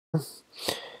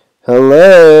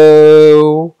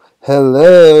Hello,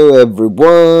 hello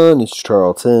everyone, it's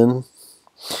Charlton.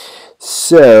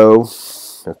 So,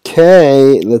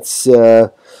 okay, let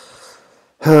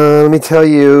me tell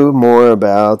you more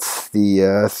about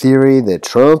the theory that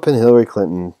Trump and Hillary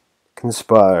Clinton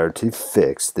conspired to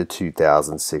fix the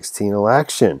 2016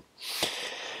 election.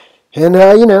 And,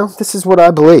 this is what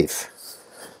I believe.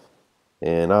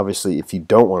 And obviously, if you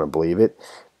don't want to believe it,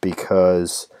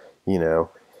 because,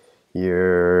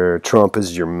 your Trump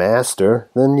is your master,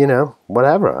 then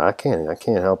whatever. I can't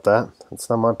help that. It's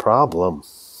not my problem.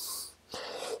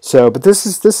 So, but this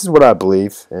is what I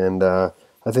believe, and I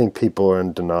think people are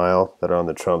in denial that are on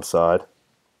the Trump side.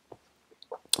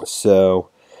 So,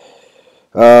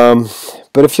 but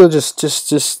if you'll just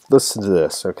listen to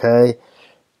this, okay?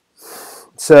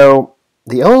 So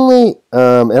the only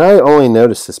and I only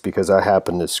noticed this because I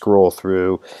happened to scroll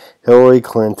through Hillary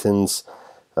Clinton's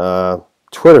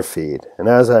Twitter feed. And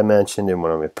as I mentioned in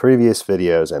one of my previous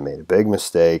videos, I made a big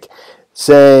mistake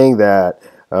saying that,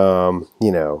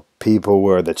 people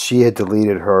were that she had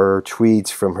deleted her tweets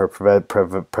from her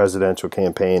presidential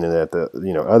campaign, and that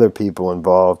the other people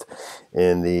involved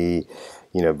in the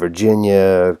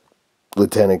Virginia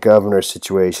lieutenant governor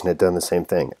situation had done the same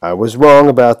thing. I was wrong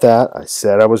about that. I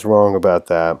said I was wrong about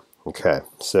that. Okay,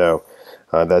 so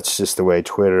that's just the way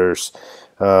Twitter's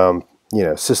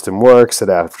system works, that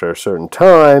after a certain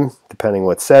time, depending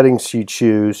what settings you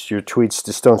choose, your tweets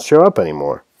just don't show up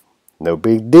anymore. No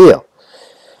big deal.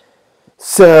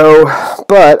 So,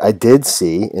 but I did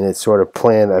see, and it sort of I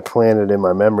planned it in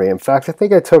my memory. In fact, I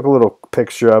think I took a little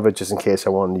picture of it just in case I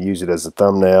wanted to use it as a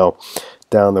thumbnail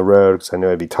down the road, because I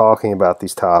knew I'd be talking about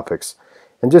these topics.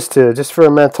 And just for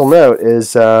a mental note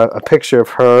is a picture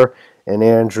of her and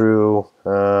Andrew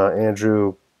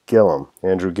Gillum,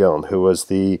 who was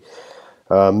the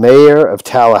mayor of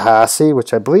Tallahassee,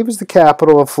 which I believe is the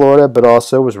capital of Florida, but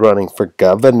also was running for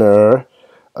governor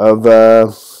of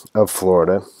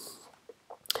Florida.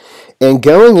 And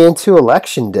going into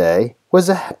Election Day was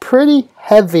a pretty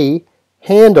handily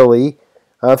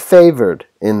favored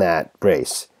in that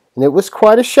race. And it was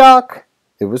quite a shock.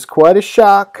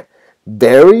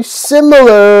 Very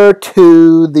similar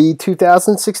to the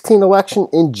 2016 election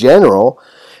in general,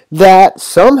 that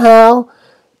somehow,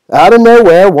 out of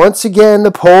nowhere, once again,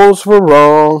 the polls were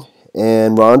wrong,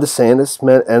 and Ron DeSantis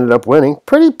ended up winning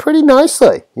pretty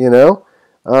nicely,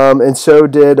 and so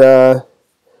did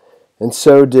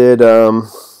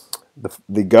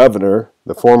the governor,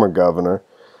 the former governor,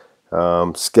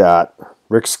 Rick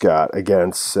Scott,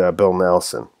 against Bill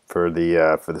Nelson for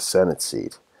the Senate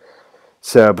seat.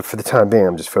 So, but for the time being,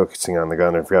 I'm just focusing on the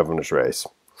governor's race.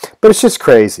 But it's just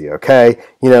crazy, okay?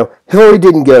 Hillary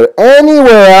didn't go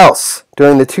anywhere else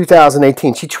during the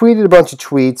 2018. She tweeted a bunch of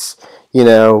tweets,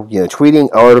 tweeting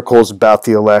articles about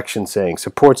the election saying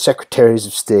support secretaries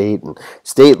of state and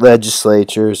state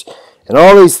legislatures and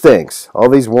all these things, all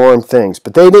these warm things.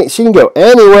 But she didn't go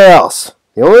anywhere else.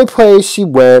 The only place she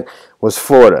went was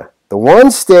Florida. The one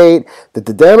state that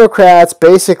the Democrats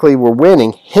basically were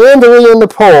winning handily in the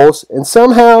polls, and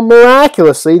somehow,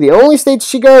 miraculously, the only state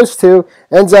she goes to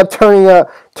ends up turning out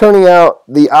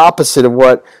the opposite of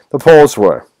what the polls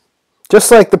were.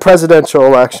 Just like the presidential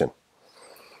election.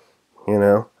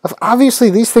 Obviously,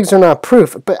 these things are not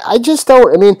proof, but I just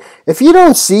don't, if you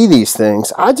don't see these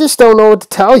things, I just don't know what to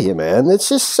tell you, man. It's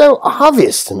just so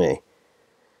obvious to me.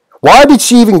 Why did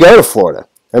she even go to Florida?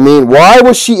 Why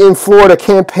was she in Florida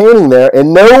campaigning there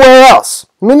and nowhere else?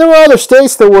 There were other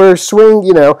states that were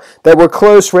that were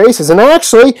close races. And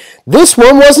actually, this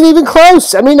one wasn't even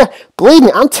close. Believe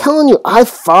me, I'm telling you, I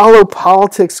follow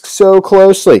politics so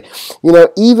closely.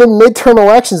 Even midterm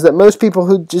elections that most people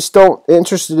who just don't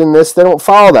interested in this, they don't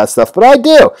follow that stuff. But I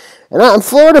do. And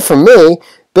Florida, for me,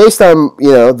 based on,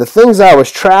 the things I was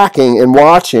tracking and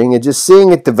watching and just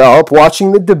seeing it develop,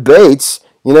 watching the debates,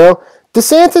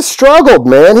 DeSantis struggled,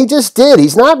 man. He just did.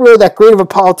 He's not really that great of a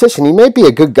politician. He may be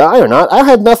a good guy or not. I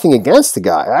have nothing against the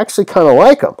guy. I actually kind of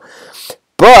like him.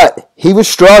 But he was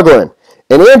struggling.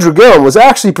 And Andrew Gillum was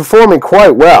actually performing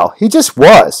quite well. He just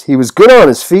was. He was good on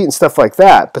his feet and stuff like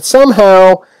that. But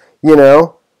somehow,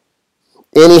 and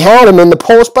he had him in the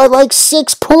polls by like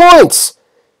 6 points.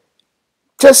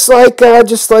 Just like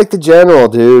the general,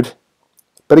 dude.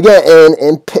 But again,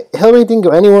 and Hillary didn't go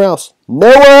anywhere else.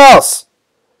 Nowhere else.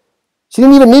 She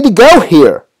didn't even need to go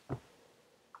here.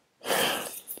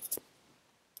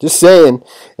 Just saying.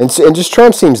 And just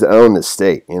Trump seems to own this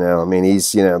state,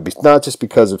 he's, not just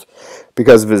because of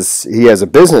his, he has a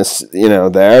business,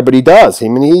 there, but he does.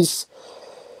 He's,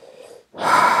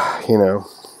 Rush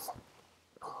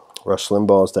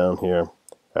Limbaugh's down here,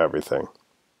 everything.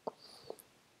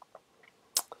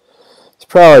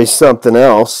 probably something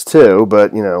else too,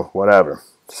 but you know, whatever.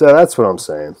 So that's what I'm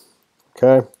saying.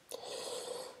 Okay.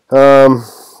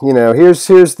 You know, here's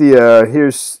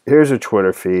her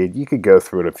Twitter feed. You could go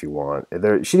through it if you want.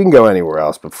 She didn't go anywhere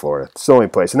else but Florida. It's the only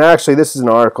place. And actually, this is an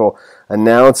article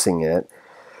announcing it.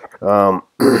 You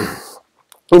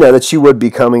know, that she would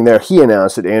be coming there. He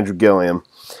announced it, Andrew Gillum,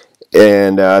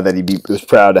 and that was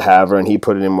proud to have her, and he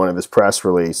put it in one of his press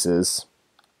releases.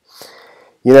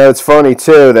 You know, it's funny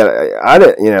too that I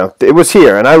didn't. You know, it was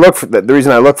here, and I looked for the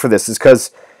reason I looked for this is because,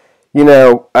 you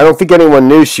know, I don't think anyone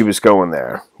knew she was going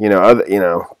there. You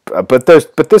know, but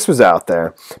this was out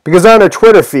there because on her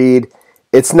Twitter feed,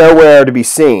 it's nowhere to be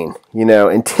seen. You know,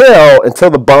 until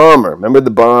the bomber. Remember the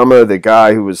bomber, the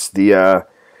guy who was the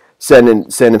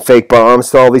sending fake bombs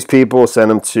to all these people,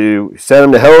 send them to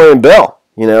Hillary and Bill.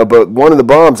 You know, but one of the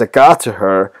bombs that got to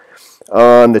her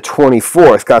on the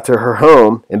 24th got to her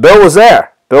home, and Bill was there.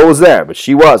 Bill was there, but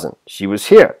she wasn't. She was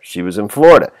here. She was in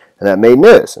Florida. And that made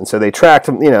news. And so they tracked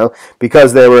him, you know,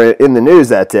 because they were in the news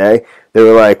that day. They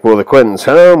were like, well, the Clintons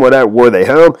home, whatever, were they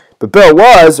home? But Bill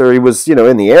was, or he was, you know,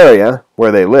 in the area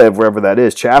where they live, wherever that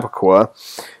is, Chappaqua.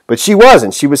 But she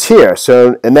wasn't. She was here.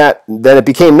 So, and then it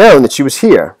became known that she was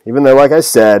here. Even though, like I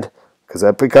said, because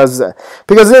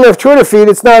in her Twitter feed,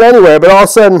 it's not anywhere. But all of a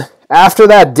sudden, after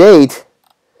that date,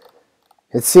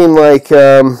 it seemed like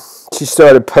she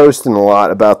started posting a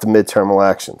lot about the midterm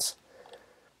elections.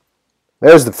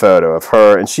 There's the photo of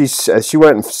her, and she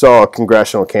went and saw a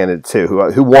congressional candidate too,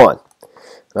 who won.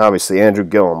 And obviously, Andrew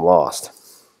Gillum lost.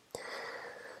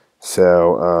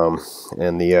 So,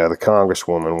 and the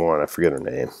congresswoman won. I forget her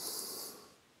name.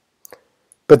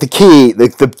 But the key,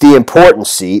 the important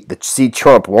seat, the seat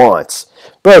Trump wants,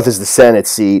 both is the Senate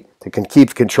seat that can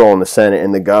keep control in the Senate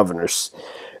and the governor's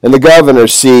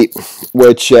seat,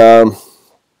 which you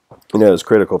know is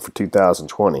critical for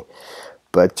 2020.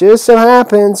 But just so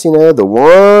happens, you know, the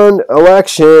one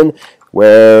election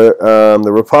where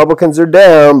the Republicans are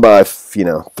down by, you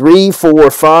know, 3,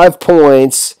 4, 5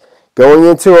 points going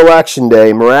into Election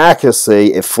Day,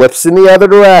 miraculously, it flips in the other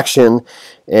direction,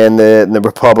 and the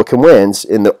Republican wins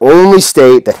in the only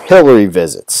state that Hillary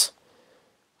visits.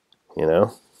 You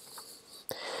know?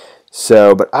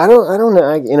 So, but I don't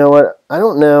know. You know what? I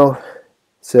don't know.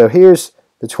 So here's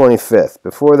the 25th.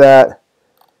 Before that,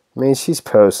 I mean, she's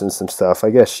posting some stuff. I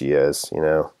guess she is, you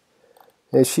know.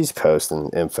 Yeah, she's posting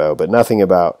info, but nothing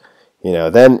about, you know.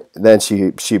 Then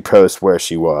she posts where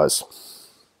she was.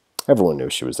 Everyone knew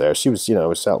she was there. She was, you know, it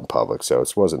was out in public, so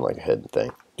it wasn't like a hidden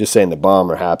thing. Just saying the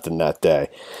bomber happened that day.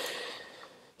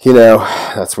 You know,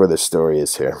 that's where this story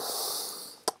is here.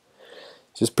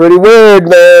 Just pretty weird,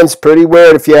 man. It's pretty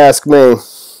weird if you ask me.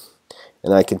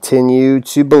 And I continue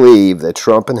to believe that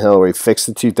Trump and Hillary fixed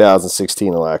the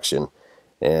 2016 election.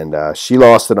 And she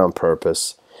lost it on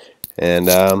purpose. And,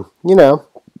 you know,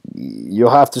 you'll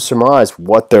have to surmise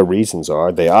what their reasons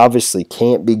are. They obviously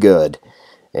can't be good.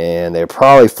 And they're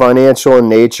probably financial in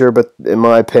nature, but in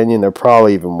my opinion, they're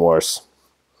probably even worse.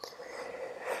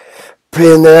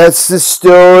 And that's the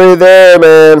story there,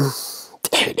 man.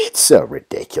 Dude, it's so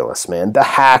ridiculous, man. The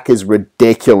hack is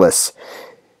ridiculous.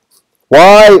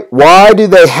 Why do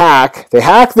they hack? They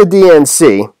hack the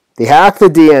DNC. They hack the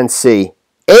DNC.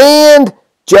 And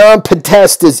John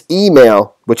Podesta's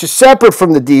email, which is separate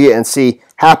from the DNC,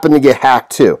 happened to get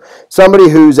hacked too. Somebody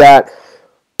who's at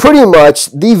pretty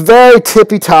much the very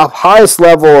tippy-top, highest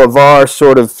level of our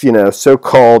sort of, you know,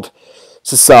 so-called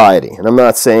society. And I'm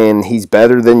not saying he's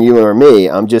better than you or me.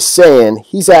 I'm just saying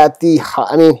he's at the,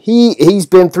 I mean, he's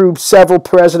been through several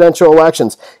presidential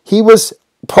elections. He was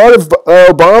part of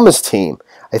Obama's team.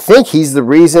 I think he's the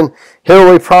reason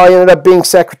Hillary probably ended up being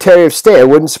Secretary of State. It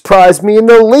wouldn't surprise me in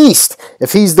the least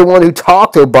if he's the one who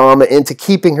talked Obama into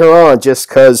keeping her on just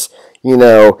because, you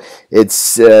know,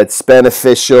 it's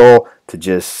beneficial to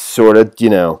just sort of, you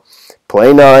know,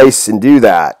 play nice and do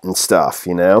that and stuff,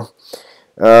 you know.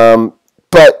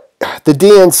 But the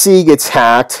DNC gets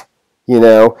hacked, you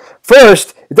know.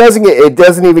 First, it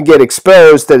doesn't even get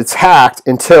exposed that it's hacked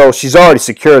until she's already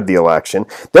secured the election.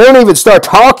 They don't even start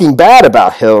talking bad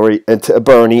about Hillary and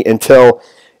Bernie until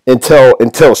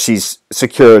she's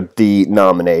secured the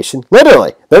nomination.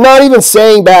 Literally, they're not even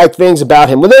saying bad things about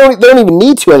him. Well, they don't even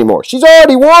need to anymore. She's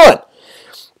already won.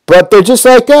 But they're just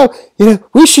like, oh, you know,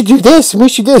 we should do this and we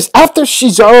should do this after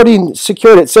she's already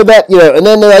secured it. So that, you know, and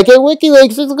then they're like, hey,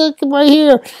 WikiLeaks, look right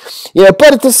here. You know,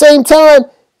 but at the same time,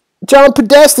 John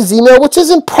Podesta's email, which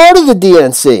isn't part of the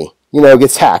DNC, you know,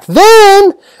 gets hacked.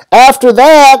 Then, after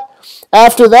that,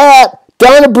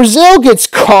 Donna Brazile gets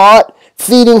caught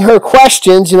feeding her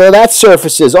questions, that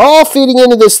surfaces, all feeding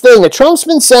into this thing that Trump's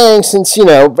been saying since,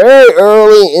 very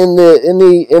early in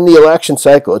the election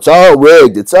cycle. It's all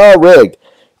rigged. It's all rigged.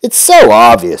 It's so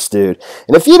obvious, dude.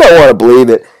 And if you don't want to believe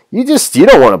it, you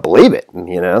don't want to believe it,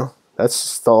 That's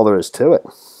just all there is to it.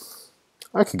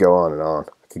 I could go on and on.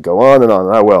 I could go on, and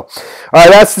I will. All right,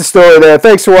 that's the story there.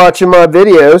 Thanks for watching my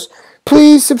videos.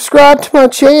 Please subscribe to my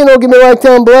channel. Give me a like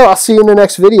down below. I'll see you in the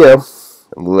next video.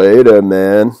 Later,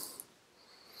 man.